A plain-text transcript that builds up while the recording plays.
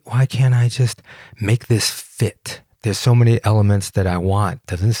why can't I just make this fit? There's so many elements that I want.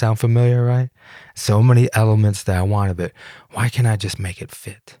 Doesn't it sound familiar, right? So many elements that I want of it. Why can't I just make it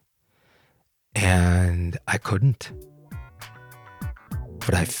fit? And I couldn't.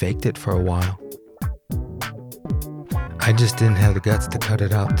 But I faked it for a while. I just didn't have the guts to cut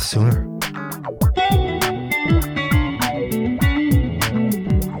it out sooner.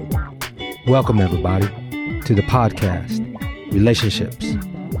 Welcome, everybody, to the podcast, Relationships.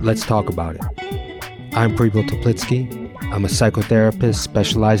 Let's talk about it. I'm Preble Toplitsky. I'm a psychotherapist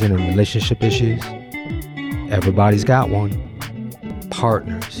specializing in relationship issues. Everybody's got one.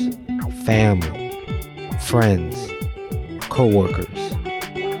 Partners, family, friends, co-workers,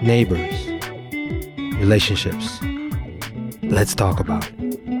 neighbors, relationships. Let's talk about it.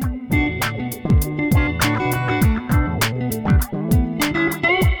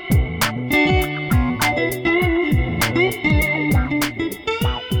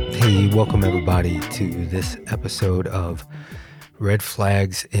 Hey, welcome everybody to this episode of Red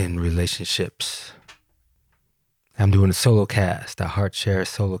Flags in Relationships. I'm doing a solo cast, a heart share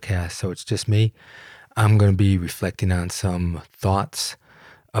solo cast, so it's just me. I'm going to be reflecting on some thoughts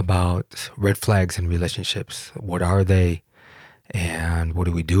about red flags in relationships. What are they? And what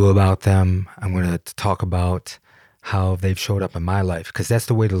do we do about them? I'm going to talk about how they've showed up in my life, because that's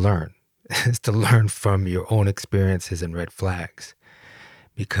the way to learn, is to learn from your own experiences and red flags.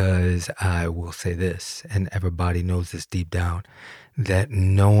 Because I will say this, and everybody knows this deep down, that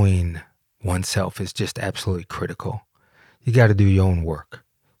knowing oneself is just absolutely critical. You got to do your own work.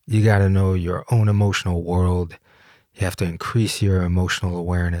 You got to know your own emotional world. You have to increase your emotional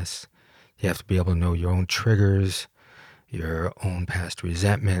awareness. You have to be able to know your own triggers, your own past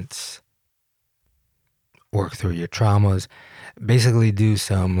resentments, work through your traumas, basically do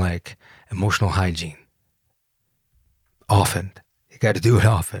some like emotional hygiene. Often. You got to do it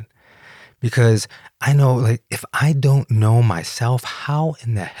often. Because I know, like, if I don't know myself, how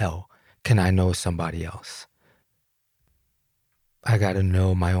in the hell can I know somebody else? I got to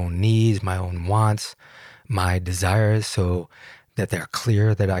know my own needs, my own wants, my desires, so that they're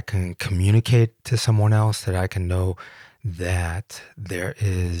clear, that I can communicate to someone else, that I can know that there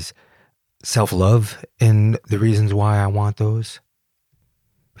is self-love in the reasons why I want those.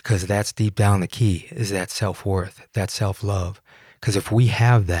 Because that's deep down the key, is that self-worth, that self-love. Because if we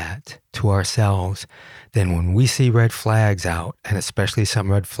have that to ourselves, then when we see red flags out, and especially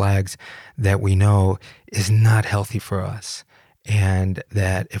some red flags that we know is not healthy for us, and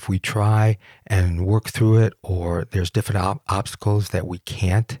that if we try and work through it, or there's different obstacles that we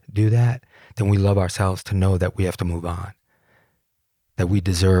can't do that, then we love ourselves to know that we have to move on, that we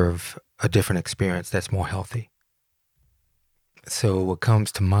deserve a different experience that's more healthy. So what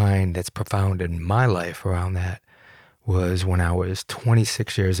comes to mind that's profound in my life around that was when I was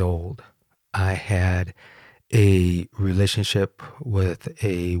 26 years old. I had a relationship with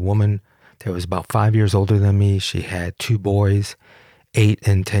a woman that was about 5 years older than me. She had 2 boys, 8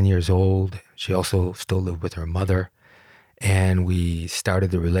 and 10 years old. She also still lived with her mother. And we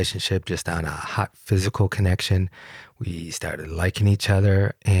started the relationship just on a hot physical connection. We started liking each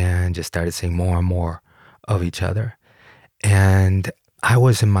other and just started seeing more and more of each other. And I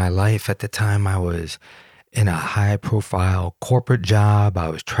was in my life at the time, I was in a high profile corporate job. I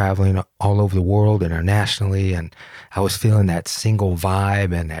was traveling all over the world internationally, and I was feeling that single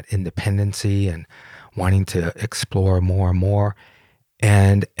vibe and that independency and wanting to explore more and more.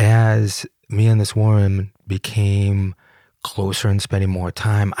 And as me and this woman became closer and spending more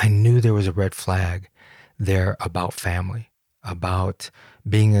time, I knew there was a red flag there about family, about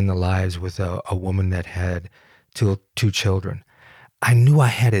being in the lives with a woman that had two children. I knew I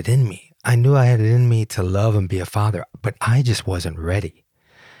had it in me. I knew I had it in me to love and be a father, but I just wasn't ready.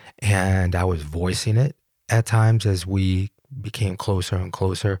 And I was voicing it at times as we became closer and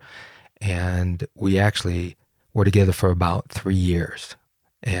closer. And we actually were together for about 3 years.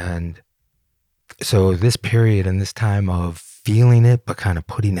 And so this period and this time of feeling it, but kind of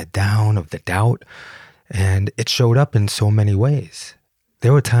putting it down, of the doubt, and it showed up in so many ways.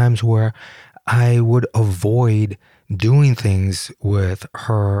 There were times where I would avoid doing things with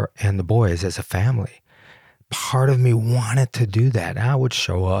her and the boys as a family. Part of me wanted to do that. I would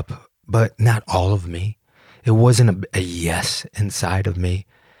show up, but not all of me. It wasn't a yes inside of me.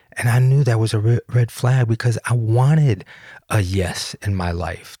 And I knew that was a red flag because I wanted a yes in my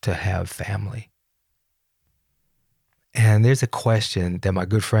life to have family. And there's a question that my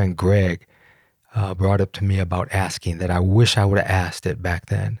good friend Greg brought up to me about asking that I wish I would have asked it back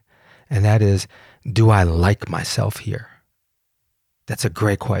then. And that is, do I like myself here? That's a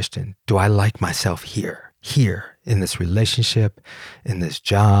great question. Do I like myself here? here in this relationship, in this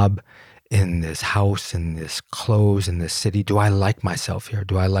job, in this house, in this clothes, in this city? Do I like myself here?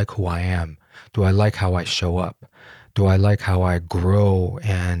 Do I like who I am? Do I like how I show up? Do I like how I grow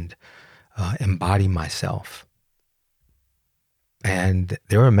and embody myself? And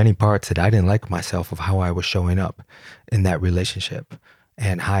there were many parts that I didn't like myself of how I was showing up in that relationship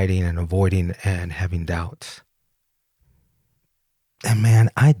and hiding and avoiding and having doubts. And man,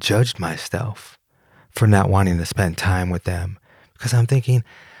 I judged myself for not wanting to spend time with them because I'm thinking,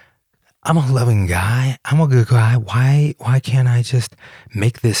 I'm a loving guy. I'm a good guy. Why can't I just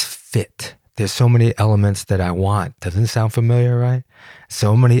make this fit? There's so many elements that I want. Doesn't it sound familiar, right?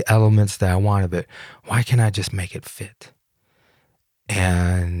 So many elements that I want of it. Why can't I just make it fit?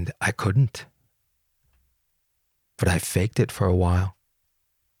 And I couldn't. But I faked it for a while.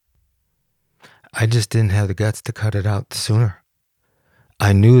 I just didn't have the guts to cut it out sooner.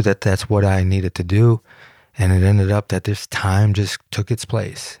 I knew that that's what I needed to do. And it ended up that this time just took its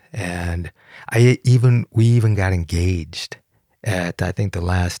place. And we even got engaged at, I think, the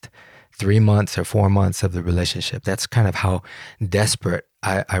last 3 months or 4 months of the relationship. That's kind of how desperate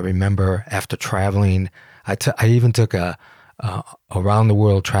I remember after traveling. I even took a around the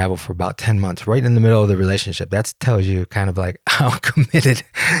world travel for about 10 months, right in the middle of the relationship. That tells you kind of like how committed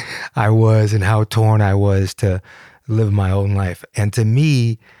I was and how torn I was to live my own life. And to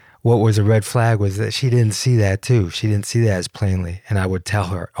me, what was a red flag was that she didn't see that too. She didn't see that as plainly. And I would tell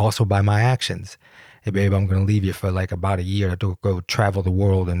her also by my actions, hey babe, I'm going to leave you for like about a year to go travel the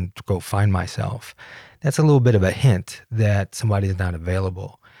world and go find myself. That's a little bit of a hint that somebody's not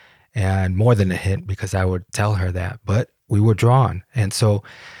available. And more than a hint, because I would tell her that, but we were drawn. And so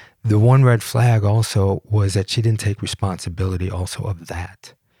the one red flag also was that she didn't take responsibility also of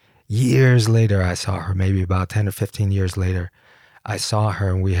that. Years later, I saw her, maybe about 10 or 15 years later, I saw her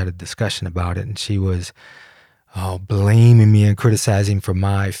and we had a discussion about it. And she was blaming me and criticizing for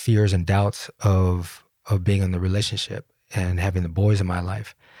my fears and doubts of being in the relationship and having the boys in my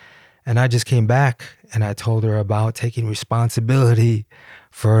life. And I just came back and I told her about taking responsibility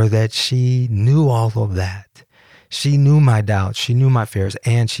for that. She knew all of that. She knew my doubts, she knew my fears,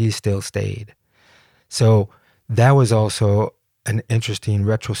 and she still stayed. So that was also an interesting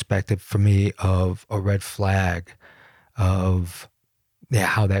retrospective for me of a red flag of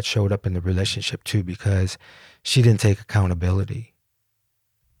how that showed up in the relationship too, because she didn't take accountability.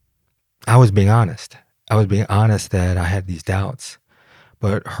 I was being honest. I was being honest that I had these doubts,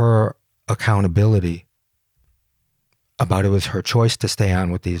 but her accountability about it was her choice to stay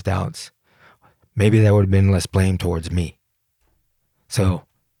on with these doubts. Maybe that would have been less blame towards me. So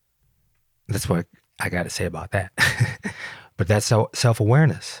that's what I got to say about that. But that's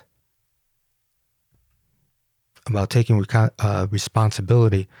self-awareness about taking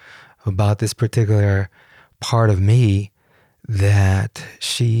responsibility about this particular part of me that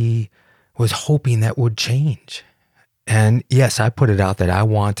she was hoping that would change. And yes, I put it out that I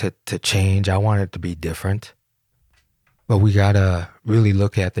want it to change. I want it to be different. But we got to really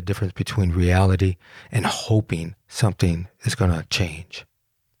look at the difference between reality and hoping something is going to change.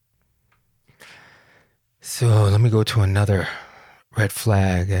 So let me go to another red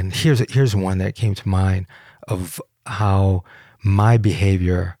flag. And here's one that came to mind of how my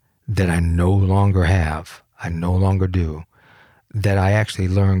behavior that I no longer have, I no longer do, that I actually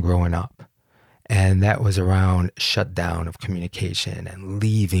learned growing up. And that was around shutdown of communication and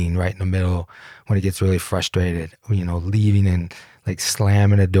leaving right in the middle when it gets really frustrated, leaving and like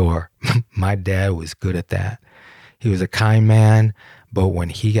slamming a door. My dad was good at that. He was a kind man, but when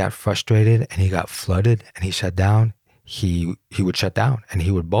he got frustrated and he got flooded and he shut down, he would shut down and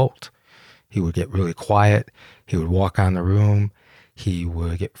he would bolt. He would get really quiet. He would walk on the room. He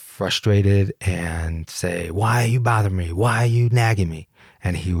would get frustrated and say, why are you bothering me? Why are you nagging me?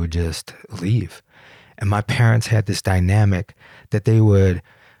 And he would just leave. And my parents had this dynamic that they would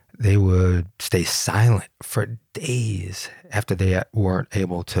stay silent for days after they weren't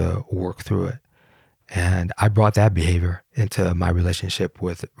able to work through it. And I brought that behavior into my relationship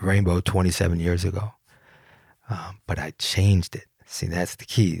with Rainbow 27 years ago. But I changed it. See, that's the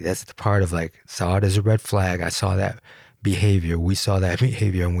key. That's the part of like, saw it as a red flag. I saw that behavior. We saw that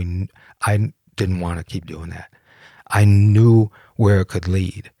behavior and I didn't want to keep doing that. I knew where it could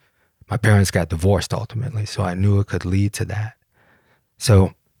lead. My parents got divorced ultimately, so I knew it could lead to that.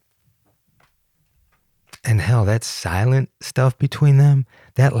 So, and hell, that silent stuff between them,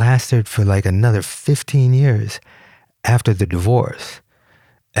 that lasted for like another 15 years after the divorce.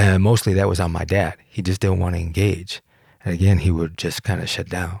 And mostly that was on my dad. He just didn't want to engage. And again, he would just kind of shut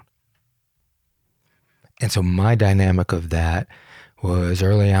down. And so my dynamic of that was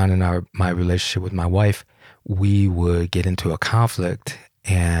early on in my relationship with my wife, we would get into a conflict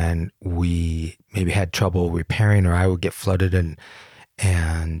and we maybe had trouble repairing, or I would get flooded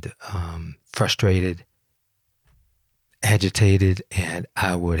and frustrated, agitated, and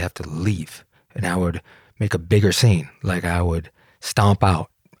I would have to leave. And I would make a bigger scene. Like I would stomp out.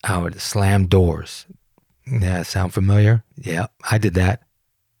 I would slam doors. Yeah, sound familiar? Yeah, I did that.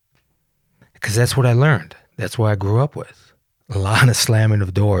 Because that's what I learned. That's what I grew up with. A lot of slamming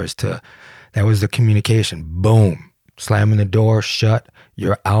of doors that was the communication. Boom. Slamming the door shut.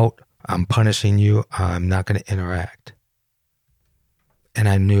 You're out. I'm punishing you. I'm not going to interact. And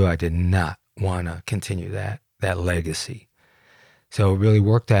I knew I did not want to continue that legacy. So really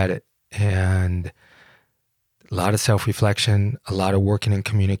worked at it, and a lot of self-reflection, a lot of working in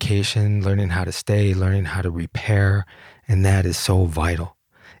communication, learning how to stay, learning how to repair. And that is so vital,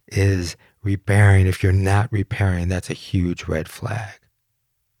 is repairing. If you're not repairing, that's a huge red flag.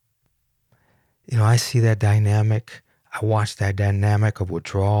 I see that dynamic. I watch that dynamic of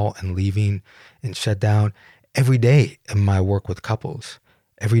withdrawal and leaving and shutdown every day in my work with couples,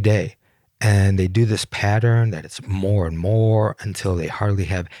 every day. And they do this pattern that it's more and more until they hardly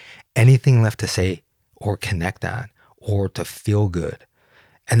have anything left to say or connect on or to feel good.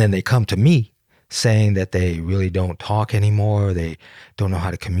 And then they come to me saying that they really don't talk anymore. They don't know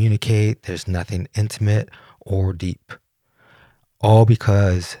how to communicate. There's nothing intimate or deep. All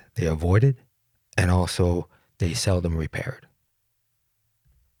because they avoided, and also they seldom repaired.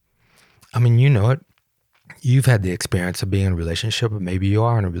 I mean, you know it. You've had the experience of being in a relationship, or maybe you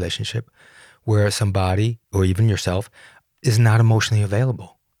are in a relationship where somebody, or even yourself, is not emotionally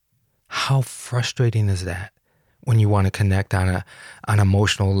available. How frustrating is that when you want to connect on an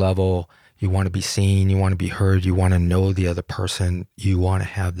emotional level? You want to be seen, you want to be heard, you want to know the other person, you want to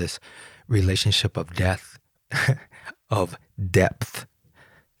have this relationship of of depth.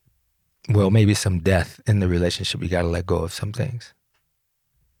 Well, maybe some death in the relationship. You got to let go of some things.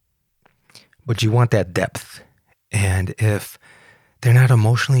 But you want that depth. And if they're not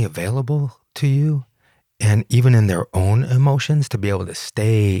emotionally available to you, and even in their own emotions, to be able to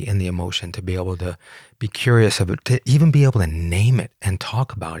stay in the emotion, to be able to be curious of it, to even be able to name it and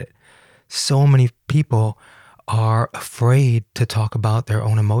talk about it. So many people are afraid to talk about their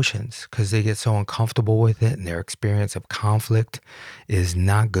own emotions because they get so uncomfortable with it, and their experience of conflict is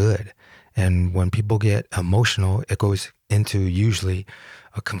not good. And when people get emotional, it goes into usually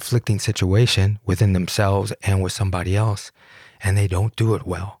a conflicting situation within themselves and with somebody else, and they don't do it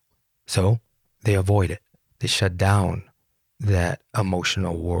well. So they avoid it. They shut down that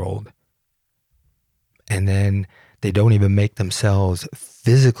emotional world. And then they don't even make themselves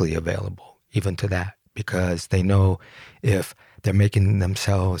physically available even to that, because they know if they're making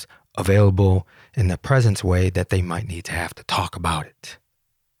themselves available in the presence way that they might need to have to talk about it.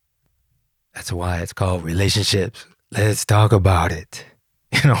 That's why it's called relationships. Let's talk about it.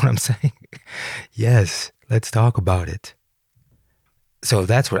 You know what I'm saying? Yes, let's talk about it. So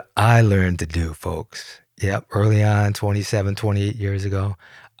that's what I learned to do, folks. Yep, early on, 27, 28 years ago,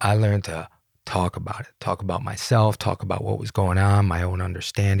 I learned to talk about it, talk about myself, talk about what was going on, my own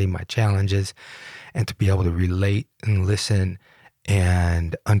understanding, my challenges, and to be able to relate and listen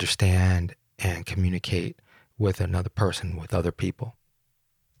and understand and communicate with another person, with other people.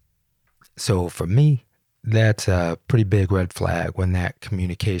 So for me, that's a pretty big red flag when that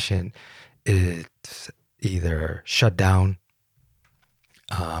communication is either shut down,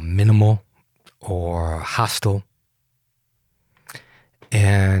 minimal, or hostile.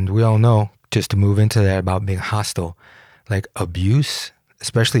 And we all know, just to move into that about being hostile, like abuse,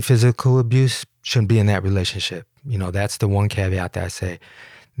 especially physical abuse, shouldn't be in that relationship. That's the one caveat that I say,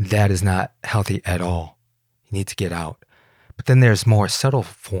 that is not healthy at all. You need to get out. But then there's more subtle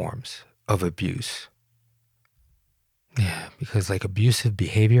forms of abuse. Yeah, because like abusive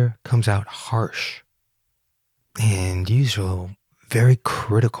behavior comes out harsh and usually very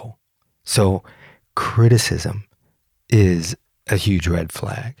critical. So criticism is a huge red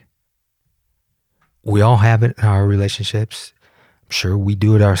flag. We all have it in our relationships. I'm sure we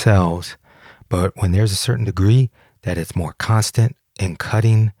do it ourselves. But when there's a certain degree that it's more constant and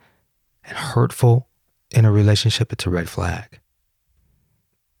cutting and hurtful in a relationship, it's a red flag.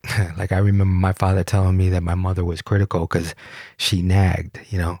 Like I remember my father telling me that my mother was critical because she nagged,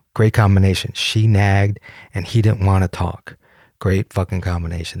 great combination. She nagged and he didn't want to talk. Great fucking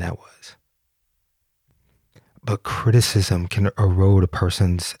combination that was. But criticism can erode a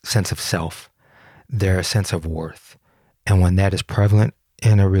person's sense of self, their sense of worth. And when that is prevalent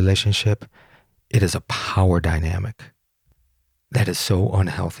in a relationship, it is a power dynamic that is so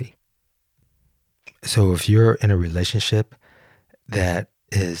unhealthy. So if you're in a relationship that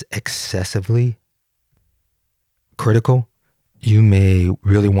is excessively critical, you may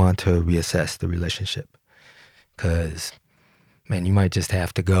really want to reassess the relationship. Because, man, you might just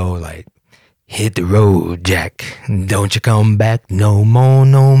have to go like, hit the road, Jack. Don't you come back no more,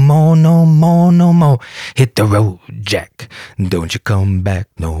 no more, no more, no more. Hit the road, Jack. Don't you come back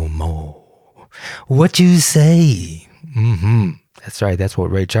no more. What you say? That's right. That's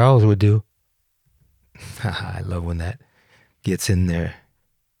what Ray Charles would do. I love when that gets in there.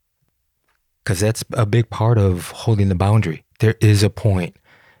 Because that's a big part of holding the boundary. There is a point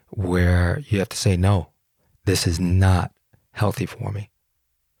where you have to say, no, this is not healthy for me.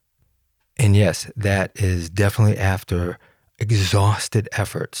 And yes, that is definitely after exhausted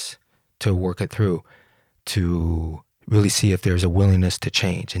efforts to work it through, to really see if there's a willingness to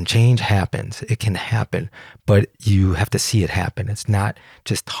change. And change happens. It can happen, but you have to see it happen. It's not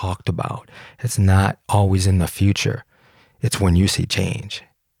just talked about. It's not always in the future. It's when you see change.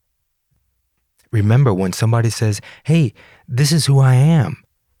 Remember, when somebody says, hey, this is who I am,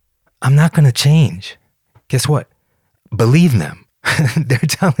 I'm not going to change. Guess what? Believe them. They're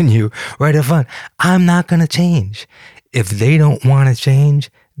telling you right up front, I'm not going to change. If they don't want to change,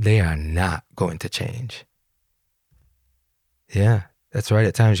 they are not going to change. Yeah, that's right.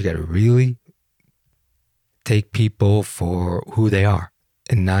 At times you got to really take people for who they are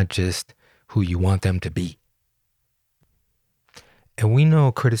and not just who you want them to be. And we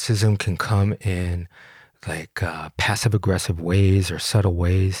know criticism can come in like passive aggressive ways or subtle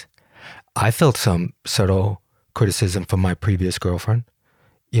ways. I felt some subtle criticism from my previous girlfriend.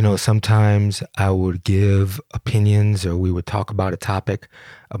 You know, sometimes I would give opinions or we would talk about a topic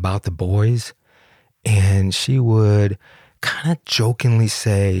about the boys, and she would kind of jokingly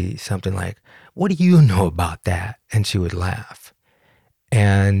say something like, what do you know about that? And she would laugh.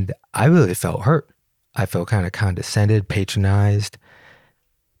 And I really felt hurt. I felt kind of condescended, patronized.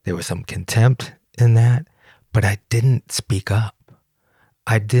 There was some contempt in that, but I didn't speak up.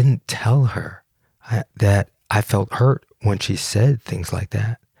 I didn't tell her that I felt hurt when she said things like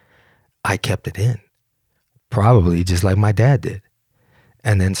that. I kept it in, probably just like my dad did.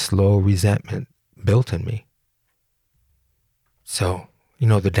 And then slow resentment built in me. So, you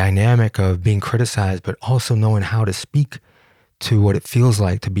know, the dynamic of being criticized, but also knowing how to speak to what it feels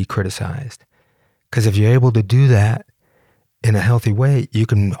like to be criticized. Because if you're able to do that in a healthy way, you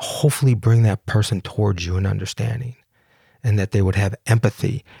can hopefully bring that person towards you in understanding, and that they would have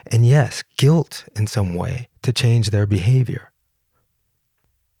empathy and, yes, guilt in some way to change their behavior.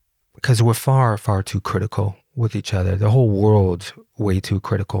 Because we're far, far too critical with each other. The whole world's way too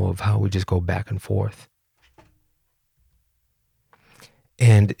critical of how we just go back and forth.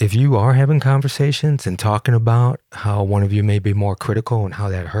 And if you are having conversations and talking about how one of you may be more critical and how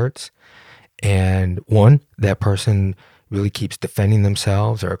that hurts, and one, that person really keeps defending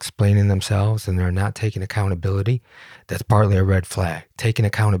themselves or explaining themselves and they're not taking accountability, that's partly a red flag. Taking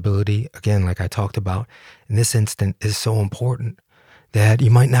accountability, again, like I talked about, in this instant is so important that you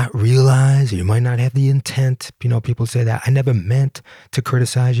might not realize, or you might not have the intent. You know, people say that, I never meant to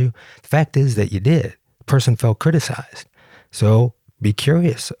criticize you. The fact is that you did. The person felt criticized. So be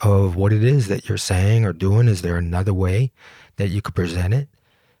curious of what it is that you're saying or doing. Is there another way that you could present it?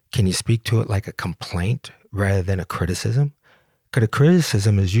 Can you speak to it like a complaint rather than a criticism? Because a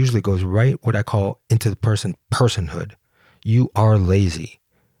criticism is usually goes right, what I call, into the personhood. You are lazy,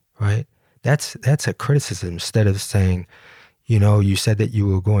 right? That's a criticism. Instead of saying, you know, you said that you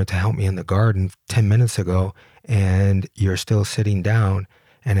were going to help me in the garden 10 minutes ago and you're still sitting down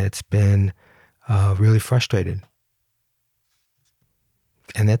and it's been really frustrated.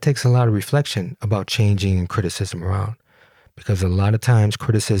 And that takes a lot of reflection about changing criticism around, because a lot of times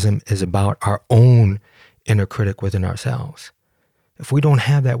criticism is about our own inner critic within ourselves. If we don't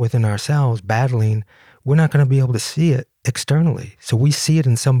have that within ourselves battling, we're not going to be able to see it externally. So we see it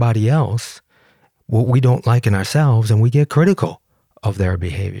in somebody else, what we don't like in ourselves, and we get critical of their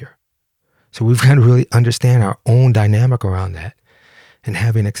behavior. So we've got to really understand our own dynamic around that and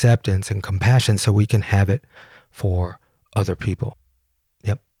having acceptance and compassion so we can have it for other people.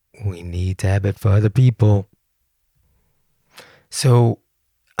 Yep, we need to have it for other people. So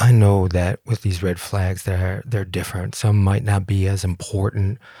I know that with these red flags, they're different. Some might not be as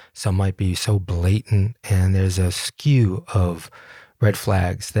important. Some might be so blatant. And there's a skew of red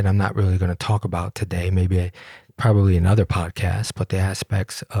flags that I'm not really going to talk about today. Maybe probably another podcast, but the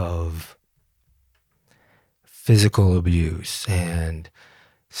aspects of physical abuse and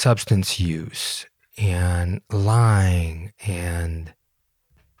substance use and lying and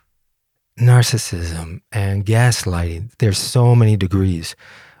narcissism and gaslighting. There's so many degrees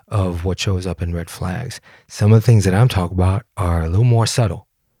of what shows up in red flags. Some of the things that I'm talking about are a little more subtle.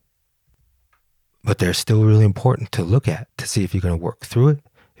 but they're still really important to look at to see if you're going to work through it,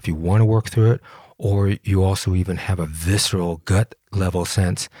 if you want to work through it, or you also even have a visceral gut level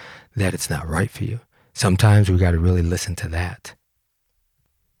sense that it's not right for you. Sometimes we got to really listen to that.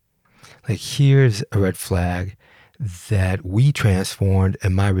 Like, here's a red flag that we transformed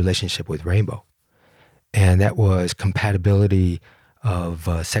in my relationship with Rainbow. And that was compatibility of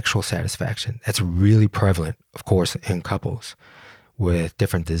sexual satisfaction. That's really prevalent, of course, in couples with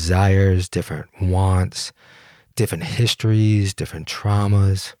different desires, different wants, different histories, different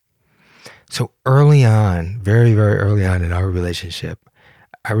traumas. So early on, very, very early on in our relationship,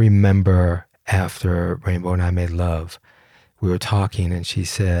 I remember after Rainbow and I made love, we were talking and she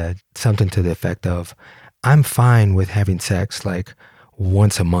said something to the effect of, I'm fine with having sex like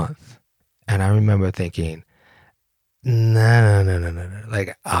once a month. And I remember thinking, no.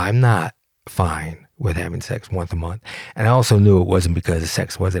 Like, I'm not fine with having sex once a month. And I also knew it wasn't because the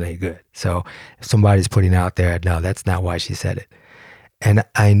sex wasn't any good. So if somebody's putting out there, no, that's not why she said it. And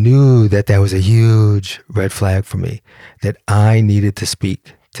I knew that that was a huge red flag for me, that I needed to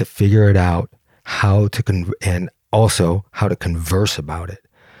speak to figure it out, how to, and also how to converse about it.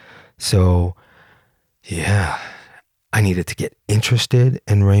 So, yeah, I needed to get interested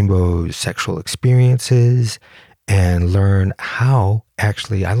in Rainbow's sexual experiences and learn how,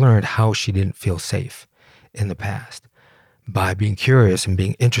 I learned how she didn't feel safe in the past by being curious and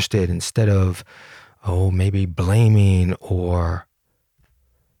being interested instead of, maybe blaming or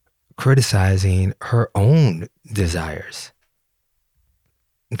criticizing her own desires,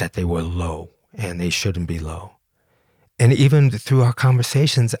 that they were low and they shouldn't be low. And even through our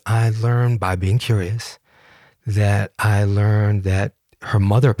conversations, I learned by being curious that I learned that her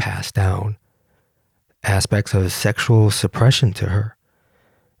mother passed down aspects of sexual suppression to her.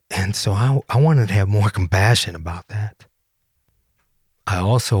 And so I wanted to have more compassion about that. I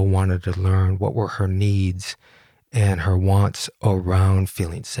also wanted to learn what were her needs and her wants around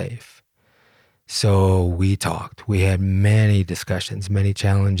feeling safe. So we talked. We had many discussions, many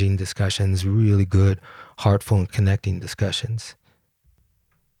challenging discussions, really good, heartful and connecting discussions.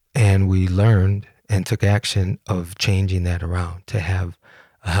 And we learned and took action of changing that around to have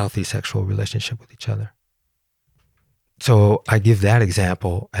a healthy sexual relationship with each other. So I give that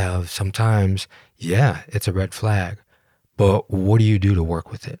example of sometimes, yeah, it's a red flag, but what do you do to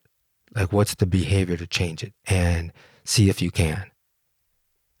work with it? Like, what's the behavior to change it and see if you can?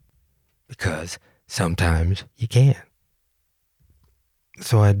 Because sometimes you can.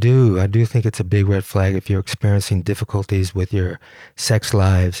 So I do think it's a big red flag if you're experiencing difficulties with your sex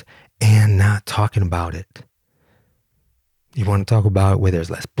lives and not talking about it. You want to talk about it where there's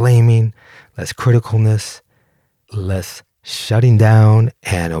less blaming, less criticalness, less shutting down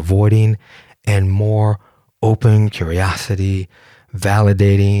and avoiding, and more open curiosity,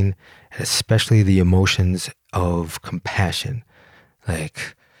 validating, and especially the emotions of compassion,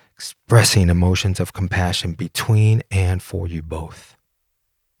 like expressing emotions of compassion between and for you both.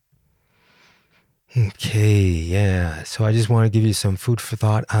 Okay, yeah. So I just want to give you some food for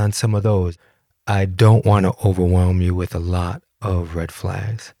thought on some of those. I don't want to overwhelm you with a lot of red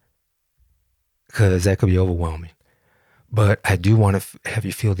flags because that could be overwhelming. But I do want to have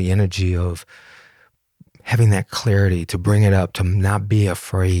you feel the energy of having that clarity to bring it up, to not be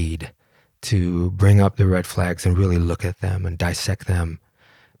afraid to bring up the red flags and really look at them and dissect them,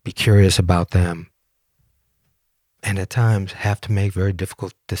 be curious about them, and at times have to make very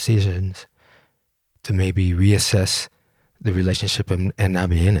difficult decisions to maybe reassess the relationship and not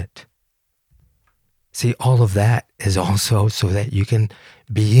be in it. See, all of that is also so that you can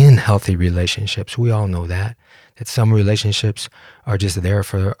be in healthy relationships. We all know that some relationships are just there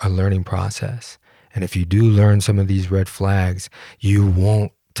for a learning process. And if you do learn some of these red flags, you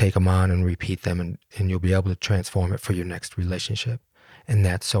won't take them on and repeat them, and you'll be able to transform it for your next relationship. And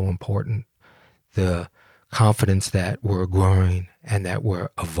that's so important. The confidence that we're growing and that we're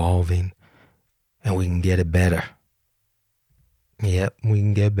evolving and we can get it better. Yep, we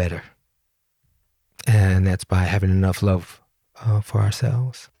can get better. And that's by having enough love for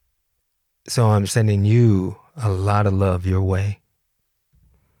ourselves. So I'm sending you a lot of love your way.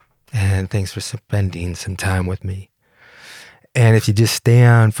 And thanks for spending some time with me. And if you just stay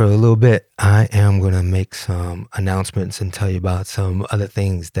on for a little bit, I am going to make some announcements and tell you about some other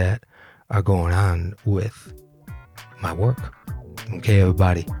things that are going on with my work. Okay,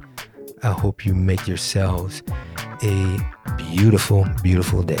 everybody. I hope you make yourselves a beautiful,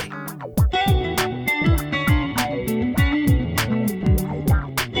 beautiful day.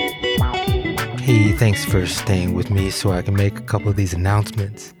 Hey, thanks for staying with me so I can make a couple of these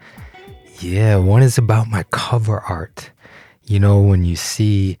announcements. Yeah, one is about my cover art. You know, when you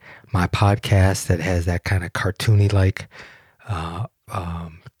see my podcast that has that kind of cartoony-like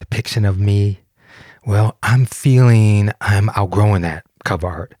depiction of me. Well, I'm outgrowing that cover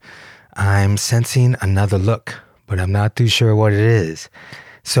art. I'm sensing another look, but I'm not too sure what it is.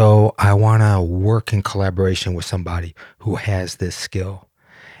 So I want to work in collaboration with somebody who has this skill.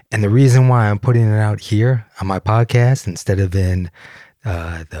 And the reason why I'm putting it out here on my podcast instead of in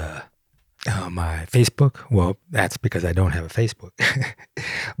my Facebook, well, that's because I don't have a Facebook.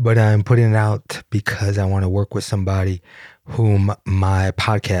 But I'm putting it out because I want to work with somebody whom my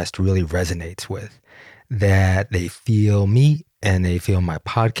podcast really resonates with, that they feel me and they feel my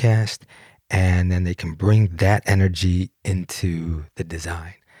podcast, and then they can bring that energy into the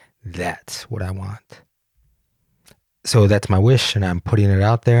design. That's what I want. So that's my wish, and I'm putting it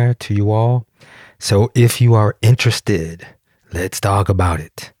out there to you all. So if you are interested, let's talk about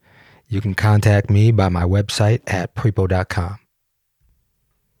it. You can contact me by my website at prepo.com.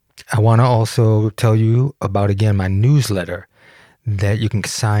 I want to also tell you about, again, my newsletter that you can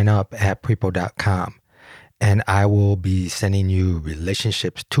sign up at prepo.com. And I will be sending you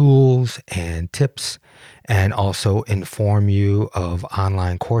relationships tools and tips, and also inform you of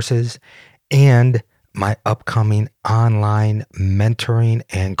online courses and my upcoming online mentoring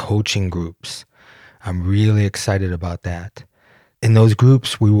and coaching groups. I'm really excited about that. In those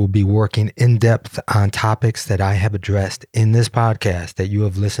groups, we will be working in depth on topics that I have addressed in this podcast that you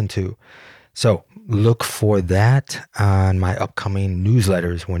have listened to. So look for that on my upcoming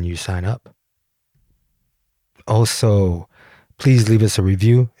newsletters when you sign up. Also, please leave us a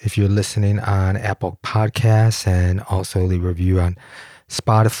review if you're listening on Apple Podcasts, and also leave a review on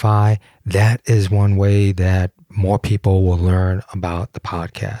Spotify. That is one way that more people will learn about the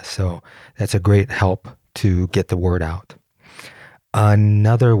podcast. So that's a great help to get the word out.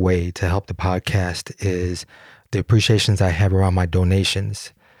 Another way to help the podcast is the appreciations I have around my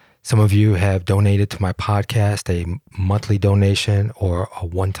donations. Some of you have donated to my podcast, a monthly donation or a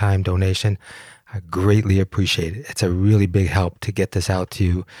one-time donation. I greatly appreciate it. It's a really big help to get this out to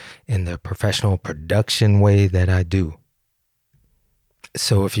you in the professional production way that I do.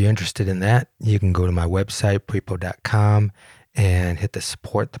 So if you're interested in that, you can go to my website, prepo.com, and hit the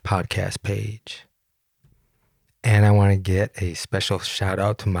support the podcast page. And I want to get a special shout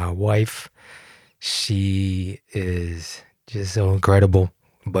out to my wife. She is just so incredible,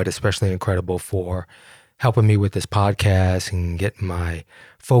 but especially incredible for helping me with this podcast and getting my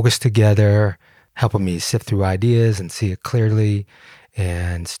focus together, helping me sift through ideas and see it clearly,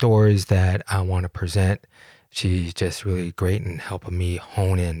 and stories that I want to present. She's just really great in helping me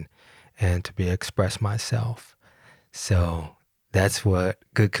hone in and to express myself. So that's what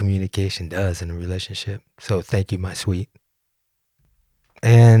good communication does in a relationship. So thank you, my sweet.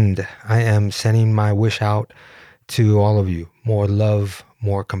 And I am sending my wish out to all of you. More love,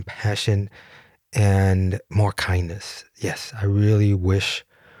 more compassion, and more kindness. Yes, I really wish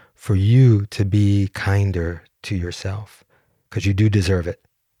for you to be kinder to yourself, because you do deserve it.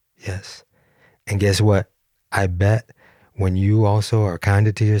 Yes. And guess what? I bet when you also are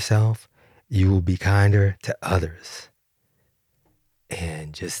kinder to yourself, you will be kinder to others.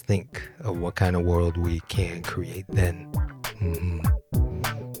 And just think of what kind of world we can create then.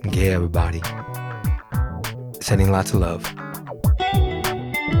 Okay, everybody. Sending lots of love.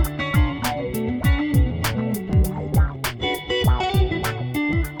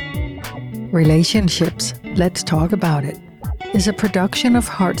 Relationships, Let's Talk About It, is a production of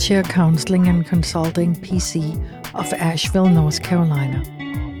Heartshare Counseling and Consulting, PC, of Asheville, North Carolina.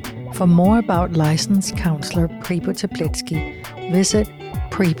 For more about licensed counselor Prepo Teplitsky, visit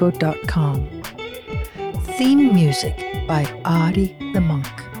prepo.com. Theme music by Artie the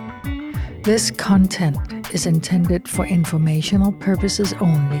Monk. This content is intended for informational purposes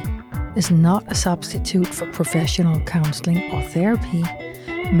only, is not a substitute for professional counseling or therapy,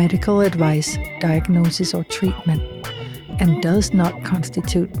 medical advice, diagnosis, or treatment, and does not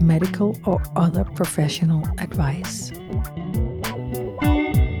constitute medical or other professional advice.